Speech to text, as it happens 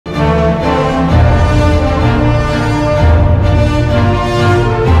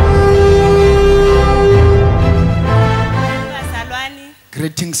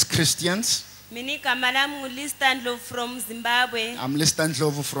Christians. From Zimbabwe. I'm Listan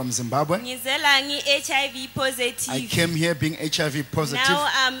Ndlovu from Zimbabwe. HIV positive. I came here being HIV positive. Now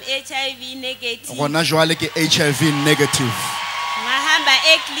I'm HIV negative. Rona jwale ke HIV negative.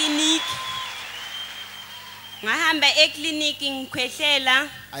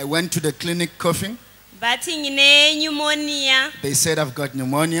 I went to the clinic coughing. Pneumonia. They said I've got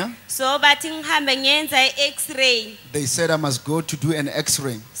pneumonia. So X-ray. They said I must go to do an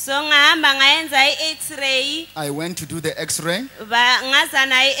X-ray. So X-ray. I went to do the X-ray.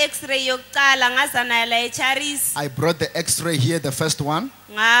 Charis. I brought the X-ray here, the first one.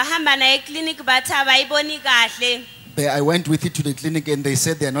 There I went with it to the clinic and they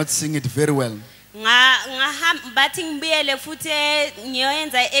said they're not seeing it very well.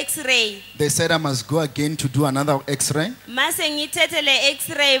 X-ray. They said I must go again to do another X-ray.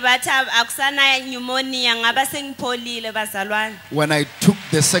 When I took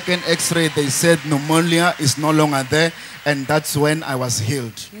the second X-ray, they said pneumonia is no longer there, and that's when I was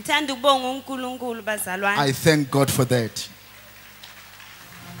healed. I thank God for that.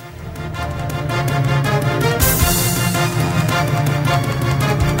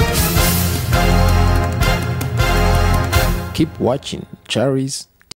 Keep watching Charis